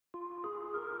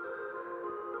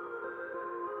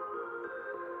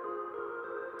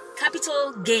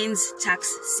Capital gains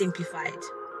tax simplified.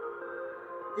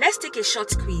 Let's take a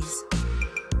short quiz.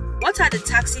 What are the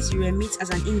taxes you remit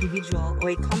as an individual or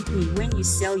a company when you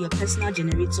sell your personal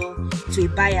generator to a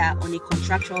buyer on a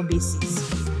contractual basis?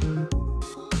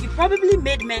 You probably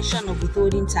made mention of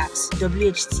withholding tax,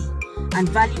 WHT, and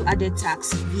value added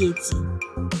tax,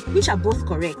 VAT, which are both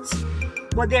correct.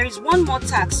 But there is one more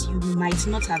tax you might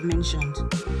not have mentioned: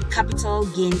 capital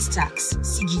gains tax,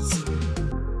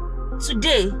 CGT.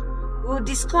 Today, we'll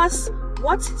discuss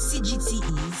what CGT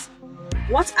is,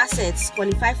 what assets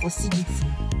qualify for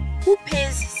CGT, who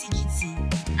pays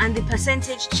CGT, and the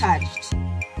percentage charged.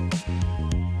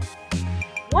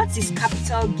 What is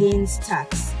capital gains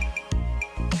tax?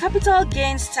 Capital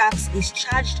gains tax is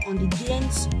charged on the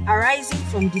gains arising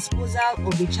from disposal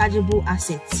of a chargeable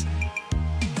asset.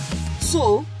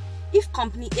 So, if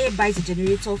Company A buys a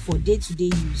generator for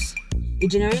day-to-day use, a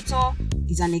generator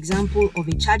is an example of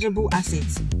a chargeable asset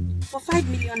for 5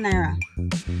 million naira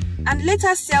and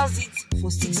later sells it for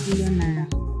 6 million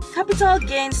naira. Capital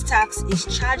gains tax is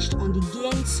charged on the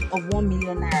gains of 1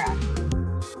 million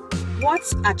naira. What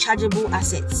are chargeable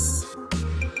assets?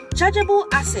 Chargeable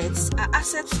assets are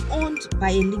assets owned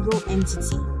by a legal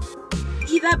entity,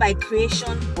 either by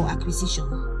creation or acquisition,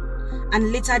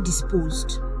 and later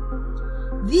disposed.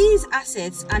 These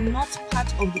assets are not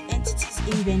part of the entity's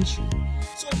inventory,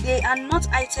 so they are not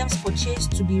items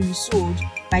purchased to be resold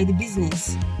by the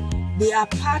business. They are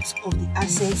part of the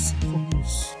assets for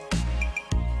use.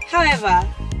 However,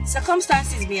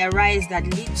 circumstances may arise that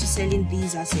lead to selling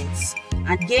these assets,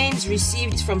 and gains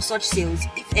received from such sales,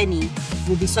 if any,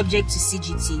 will be subject to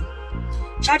CGT.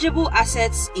 Chargeable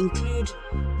assets include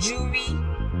jewelry,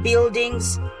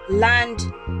 buildings, land,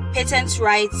 patent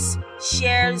rights,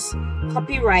 shares,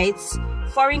 copyrights,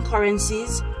 foreign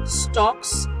currencies,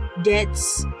 stocks,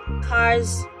 debts,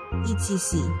 cars,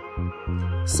 etc.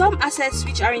 Some assets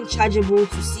which are chargeable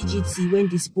to CGT when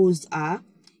disposed are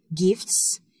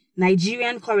gifts,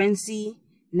 Nigerian currency,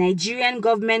 Nigerian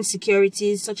government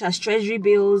securities such as treasury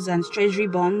bills and treasury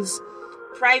bonds,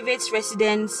 private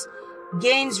residence,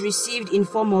 gains received in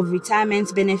form of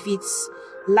retirement benefits,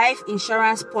 life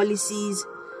insurance policies,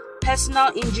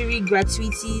 personal injury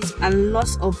gratuities and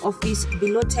loss of office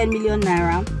below 10 million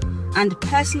naira, and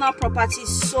personal property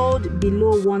sold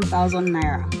below 1,000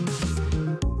 naira.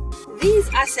 These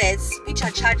assets, which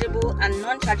are chargeable and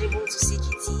non-chargeable to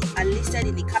CGT, are listed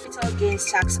in the Capital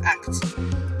Gains Tax Act.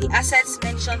 The assets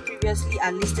mentioned previously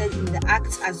are listed in the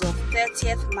Act as of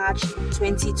 30th March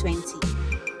 2020.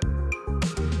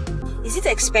 Is it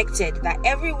expected that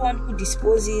everyone who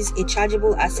disposes a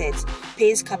chargeable asset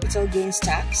pays capital gains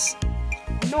tax?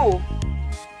 No.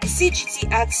 The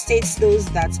CGT Act states those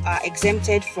that are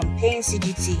exempted from paying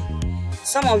CGT.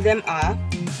 Some of them are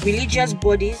religious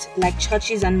bodies like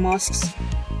churches and mosques,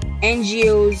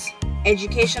 NGOs,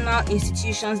 educational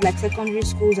institutions like secondary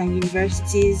schools and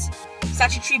universities,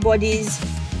 statutory bodies,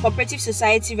 cooperative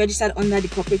society registered under the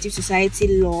Cooperative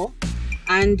Society Law,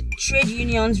 and trade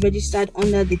unions registered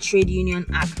under the Trade Union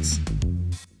Act.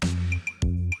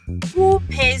 Who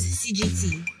pays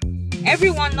CGT?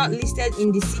 Everyone not listed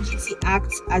in the CGT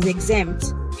Act as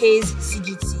exempt pays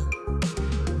CGT.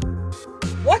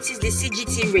 What is the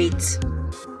CGT rate?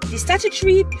 The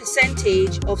statutory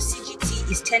percentage of CGT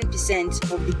is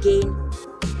 10% of the gain.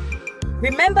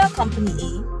 Remember Company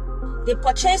A? They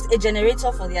purchased a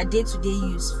generator for their day-to-day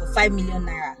use for 5 million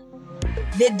naira.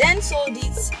 They then sold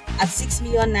it at 6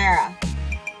 million naira.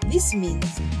 This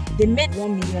means they made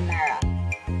 1 million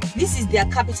naira. This is their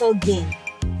capital gain.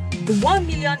 The 1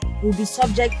 million will be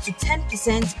subject to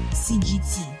 10%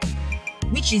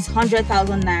 CGT, which is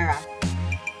 100,000 naira.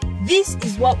 This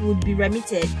is what would be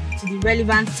remitted to the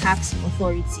relevant tax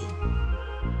authority.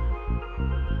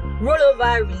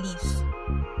 Rollover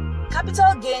relief.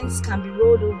 Capital gains can be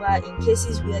rolled over in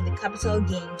cases where the capital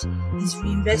gained is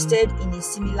reinvested in a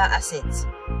similar asset.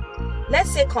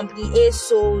 Let's say Company A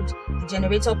sold the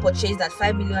generator purchased at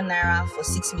 5 million naira for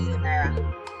 6 million naira.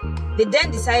 They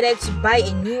then decided to buy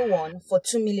a new one for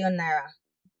 2 million naira.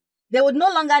 They would no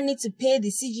longer need to pay the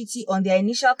CGT on their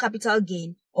initial capital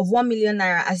gain of 1 million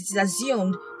naira, as it is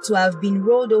assumed to have been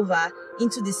rolled over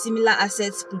into the similar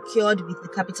assets procured with the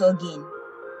capital gain.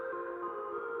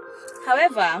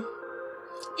 However,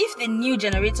 if the new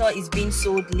generator is being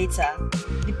sold later,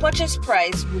 the purchase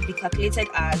price will be calculated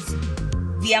as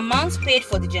the amount paid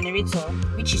for the generator,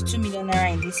 which is 2 million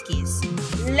naira in this case,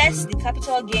 less the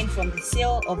capital gain from the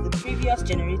sale of the previous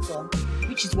generator,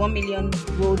 which is 1 million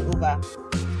rolled over.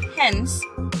 Hence,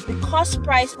 the cost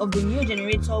price of the new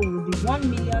generator will be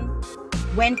 1 million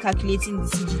when calculating the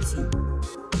CGT.